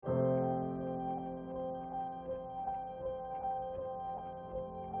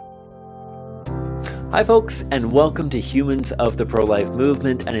Hi, folks, and welcome to Humans of the Pro-Life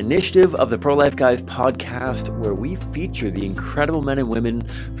Movement, an initiative of the Pro-Life Guys podcast where we feature the incredible men and women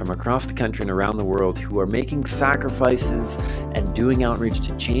from across the country and around the world who are making sacrifices and doing outreach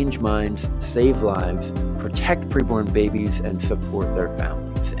to change minds, save lives, protect preborn babies, and support their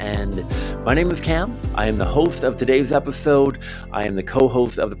families. And my name is Cam. I am the host of today's episode. I am the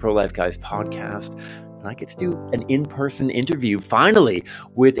co-host of the Pro-Life Guys podcast. And I get to do an in-person interview, finally,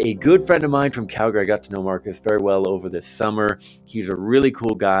 with a good friend of mine from Calgary. I got to know Marcus very well over this summer. He's a really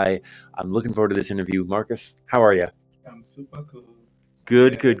cool guy. I'm looking forward to this interview. Marcus, how are you? I'm super cool.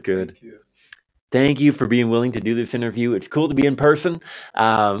 Good. Thank you. Thank you for being willing to do this interview. It's cool to be in person.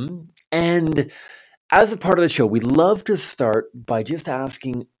 And as a part of the show, we love to start by just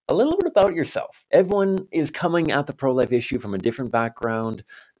asking a little bit about yourself. Everyone is coming at the pro-life issue from a different background.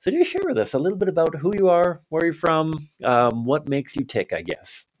 So just share with us a little bit about who you are, where you're from, what makes you tick, I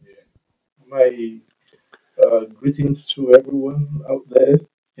guess. My greetings to everyone out there,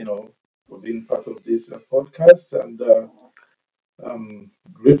 for being part of this podcast. And I'm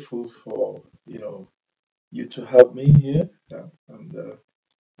grateful for, you to have me here. And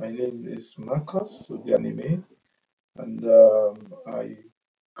my name is Marcus Obianime. And I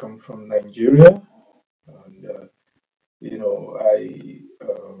come from Nigeria. And,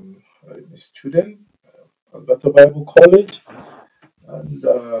 I'm a student at Alberta Bible College. And,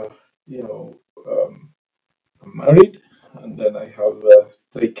 I'm married, and then I have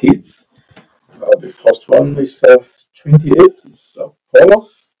 3 kids. The first one is 28, is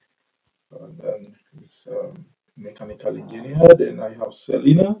Paulus, and then he's mechanical engineer. Then I have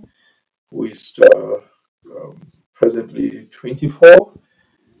Selena, who is presently 24,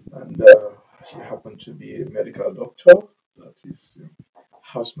 and she happened to be a medical doctor. That is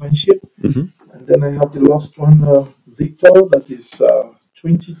housemanship. Mm-hmm. And then I have the last one, Victor, that is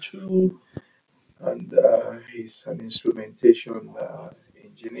 22, and he's an instrumentation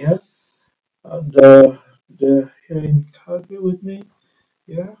engineer. And they're here in Calgary with me.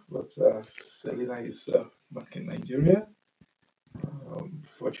 Yeah, but Selena is back in Nigeria.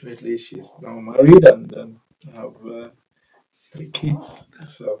 Fortunately, she's now married and have 3 kids.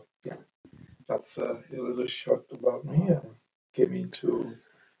 So, yeah, that's a little short about me. I came into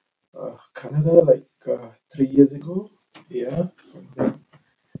Canada like 3 years ago. Yeah,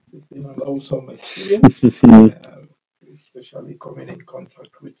 it's been an awesome experience, especially coming in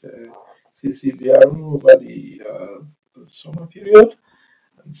contact with CCBR over the summer period.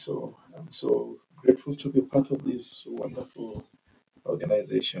 And so I'm so grateful to be part of this wonderful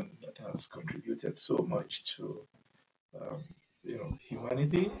organization that has contributed so much to,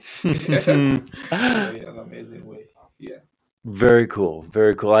 humanity in an amazing way. Yeah. Very cool.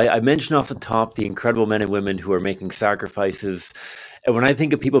 Very cool. I mentioned off the top the incredible men and women who are making sacrifices. And when I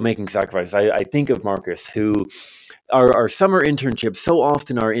think of people making sacrifices, I think of Marcus, who our summer internship, so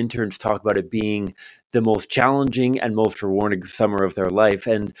often our interns talk about it being the most challenging and most rewarding summer of their life.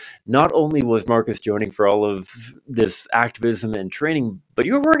 And not only was Marcus joining for all of this activism and training, but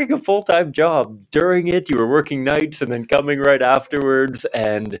you were working a full-time job during it. You were working nights and then coming right afterwards,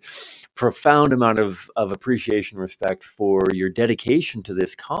 and profound amount of appreciation, respect for your dedication to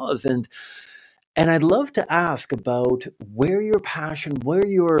this cause. And I'd love to ask about where your passion, where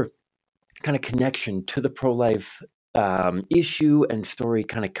your kind of connection to the pro-life issue and story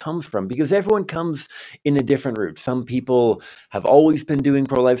kind of comes from, because everyone comes in a different route. Some people have always been doing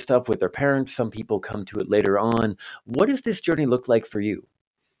pro-life stuff with their parents. Some people come to it later on. What does this journey look like for you?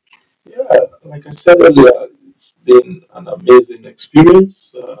 Yeah, like I said earlier, it's been an amazing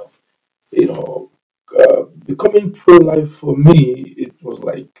experience. Becoming pro-life for me, it was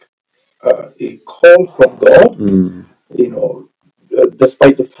like a call from God.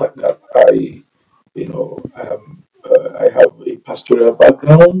 Despite the fact that I have a pastoral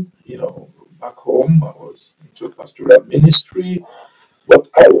background. Back home I was into pastoral ministry, but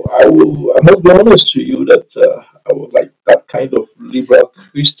I must be honest to you that I was like that kind of liberal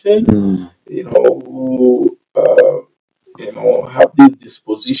Christian, who have this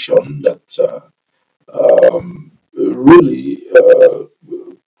disposition that really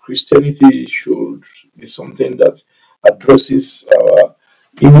Christianity should be something that addresses our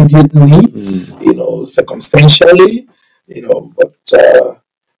immediate needs, circumstantially, but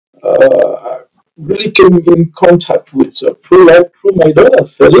I really came in contact with pro-life through my daughter,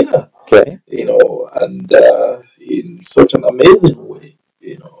 Selena, Okay. and in such an amazing way,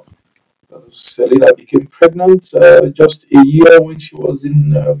 Selena became pregnant just a year when she was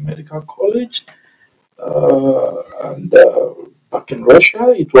in medical college. And back in Russia,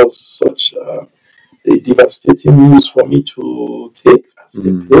 it was such a devastating news for me to take as a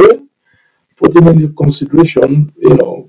parent. putting into consideration,